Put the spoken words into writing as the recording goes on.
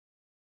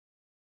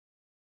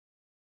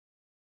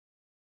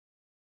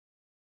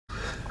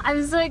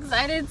I'm so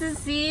excited to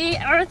see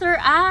Arthur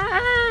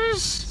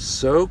Ashe.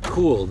 So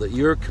cool that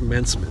your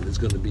commencement is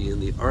going to be in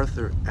the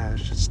Arthur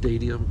Ashe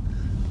Stadium.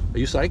 Are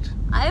you psyched?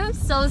 I'm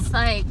so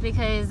psyched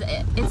because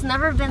it's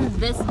never been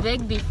this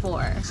big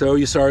before. So are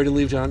you sorry to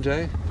leave John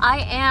Jay? I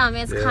am.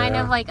 It's kind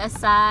of like a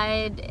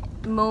sad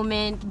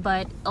moment,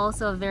 but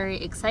also a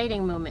very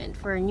exciting moment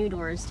for new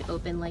doors to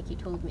open, like you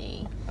told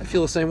me. I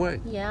feel the same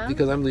way. Yeah?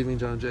 Because I'm leaving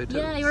John Jay too.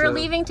 Yeah, we're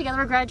leaving together,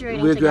 we're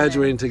graduating We're together.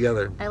 graduating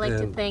together. I like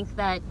to think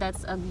that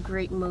that's a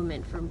great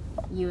moment for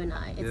you and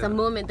I. It's a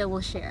moment that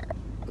we'll share.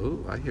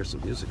 Oh, I hear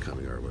some music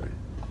coming our way.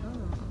 Oh.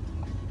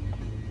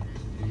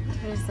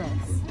 Who's this?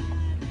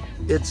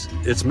 It's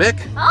Mick.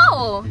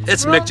 Oh!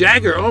 It's Mick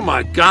Jagger. Oh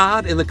my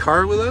God! In the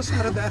car with us?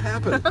 How did that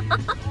happen?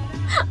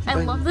 I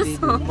love this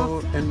song.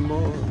 More and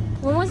more.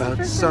 When was the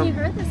first time you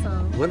heard this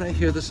song? When I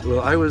hear this,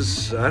 well, I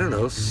was, I don't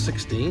know,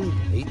 16,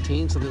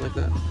 18, something like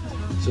that.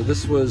 So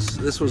this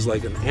was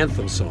like an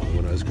anthem song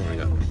when I was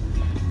growing up.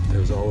 It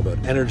was all about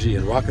energy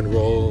and rock and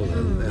roll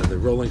and the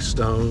Rolling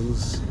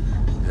Stones,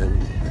 and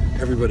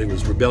everybody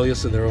was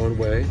rebellious in their own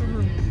way.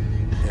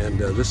 And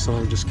this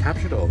song just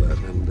captured all that,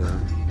 and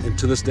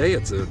to this day,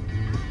 it's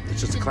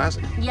just a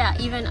classic. Yeah,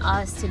 even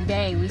us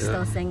today, we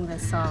still sing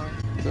this song.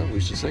 No, we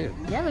should sing it.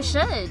 Yeah, we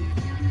should.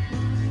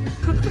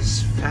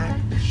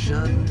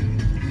 Satisfaction,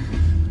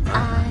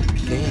 I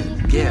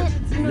can't get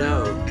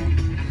no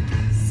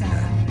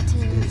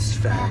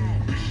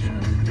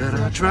satisfaction. That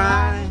I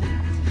try,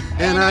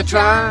 and I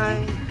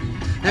try,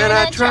 and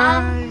I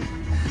try,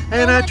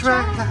 and I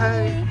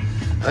try.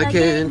 I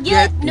can't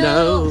get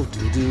no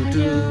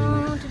do-do-do.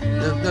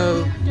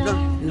 No, no,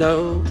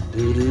 no,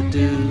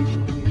 do-do-do.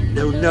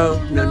 No, no,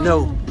 no,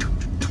 no.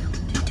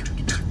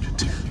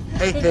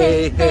 Hey,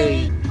 hey,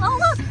 hey. Oh,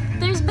 look,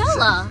 there's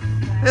Bella.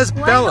 There's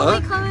Bella. Why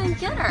don't we come and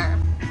get her?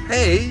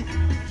 Hey,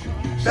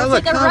 She'll Bella,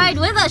 take a ride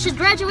with us. She's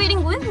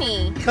graduating with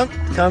me.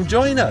 Come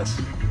join us.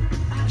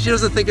 She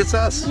doesn't think it's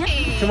us. Yeah.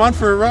 Come on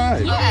for a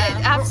ride.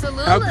 Yeah,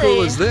 absolutely. How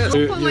cool is this?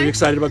 You're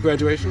excited about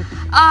graduation?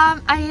 I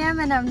am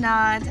and I'm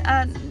not.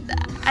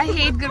 I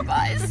hate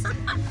goodbyes.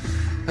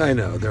 I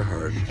know, they're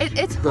hard.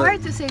 It's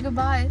hard to say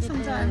goodbye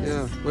sometimes.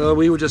 Yeah. Well,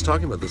 we were just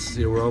talking about this.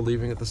 You know, we're all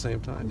leaving at the same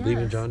time. Yes.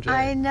 Leaving John Jay.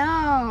 I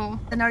know.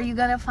 And are you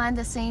gonna find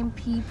the same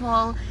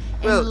people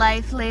in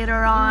life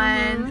later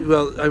on?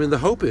 Well, I mean, the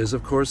hope is,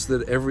 of course,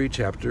 that every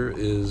chapter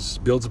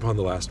builds upon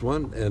the last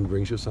one and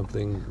brings you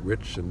something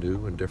rich and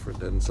new and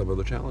different and some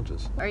other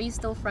challenges. Are you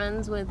still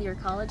friends with your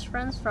college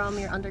friends from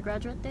your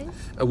undergraduate days?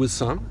 With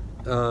some,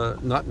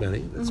 not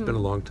many. It's been a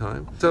long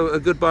time. So a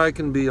goodbye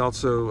can be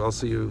also, I'll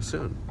see you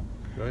soon,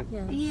 right?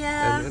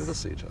 Yeah. And we'll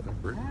see each other.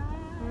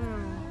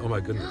 Oh my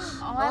goodness.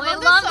 Oh, I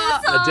love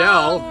this song.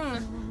 Adele.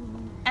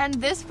 And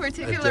this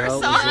particular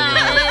Adele song.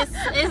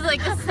 It's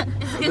like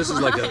This is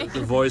like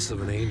the voice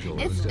of an angel.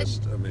 It's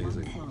just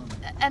amazing.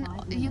 And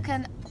you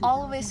can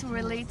always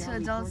relate to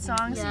adult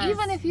songs, Yes.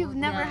 even if you've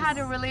never had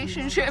a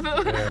relationship.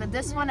 But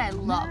this one I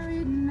love.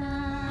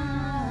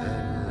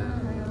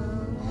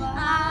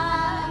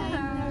 I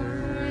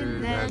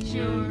heard that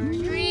your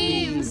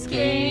dreams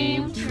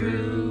came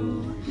true.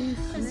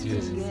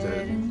 Just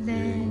getting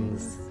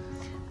things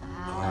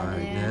I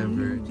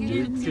never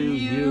did to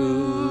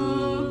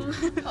you.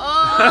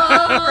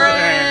 Oh,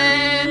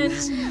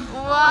 friends,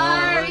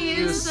 why are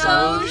you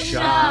so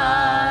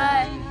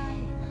shy?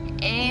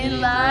 Ain't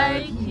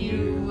like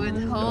you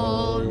would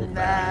hold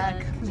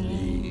back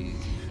me.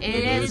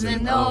 It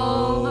isn't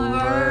over.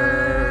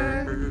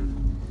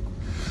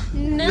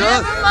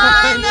 Never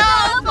mind,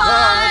 I'll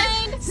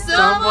find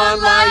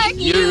someone like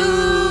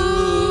you.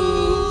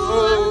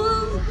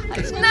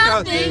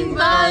 Nothing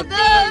but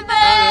the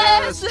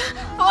best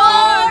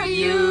for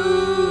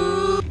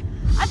you.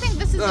 I think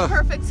this is the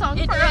perfect song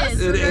for us.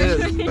 It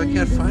is. I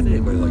can't find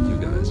anybody like you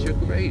guys. You're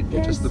great.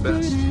 You're just the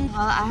best. Well,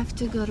 I have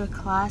to go to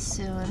class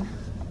soon.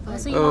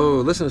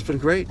 Oh, listen, it's been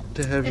great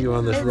to have you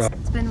on this ride.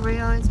 It's been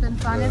real, it's been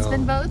fun, it's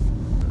been both.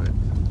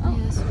 Oh.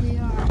 Yes, we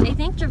are. I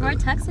think Javar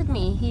texted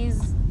me.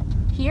 He's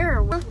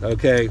here.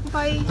 Okay.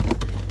 Bye.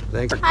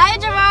 Thanks. Hi,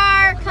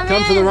 Javar. Come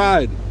in. For the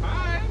ride.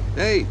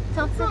 Hey.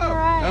 Come for the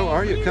ride. How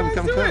are you? Come.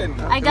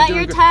 I got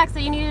your text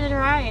that you needed a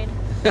ride.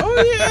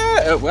 Oh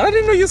yeah. Well, I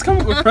didn't know you was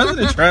coming with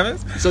President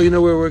Travis. So you know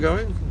where we're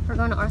going? We're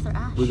going to Arthur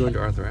Ashe. We're going to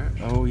Arthur Ashe.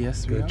 Oh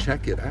yes, we Go are.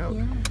 check it out.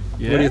 Yeah.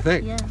 What do you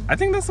think? Yeah. I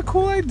think that's a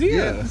cool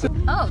idea. Yeah.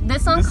 Oh,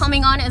 this song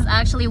coming on is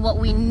actually what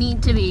we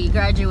need to be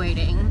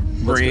graduating.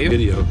 Brave.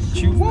 Video.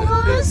 You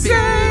wanna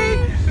say,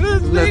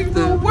 let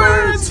the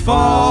words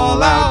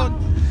fall out.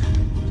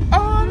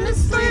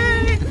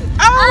 Honestly,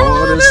 I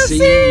wanna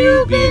see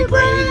you be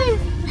brave.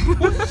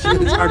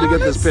 It's hard to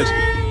get this pitch.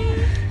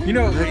 You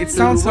know, it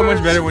sounds so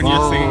much better when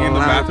you're singing in the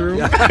bathroom.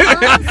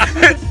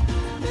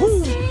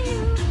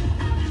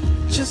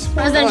 Just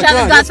President Come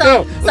on, Travis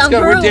got let's some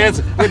go. groove.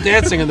 We're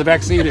dancing in the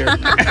back seat here.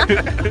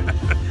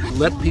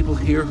 Let people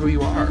hear who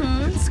you are,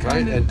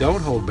 right? And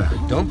don't hold back.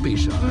 Don't be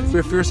shy.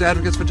 We're fierce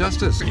advocates for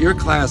justice. Your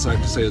class, I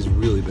have to say, has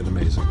really been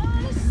amazing.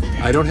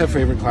 I don't have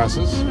favorite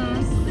classes.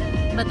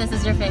 But this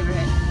is your favorite.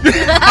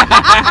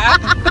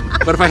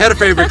 But if I had a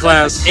favorite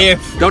class,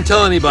 If. don't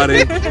tell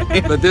anybody.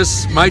 But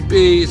this might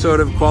be sort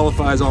of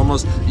qualifies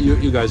almost.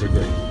 You guys are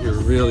great. You're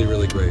really,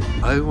 really great.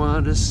 I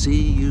want to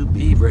see you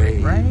be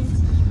brave. Right?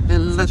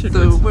 And let Such a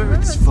the good-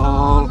 words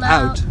fall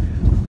out.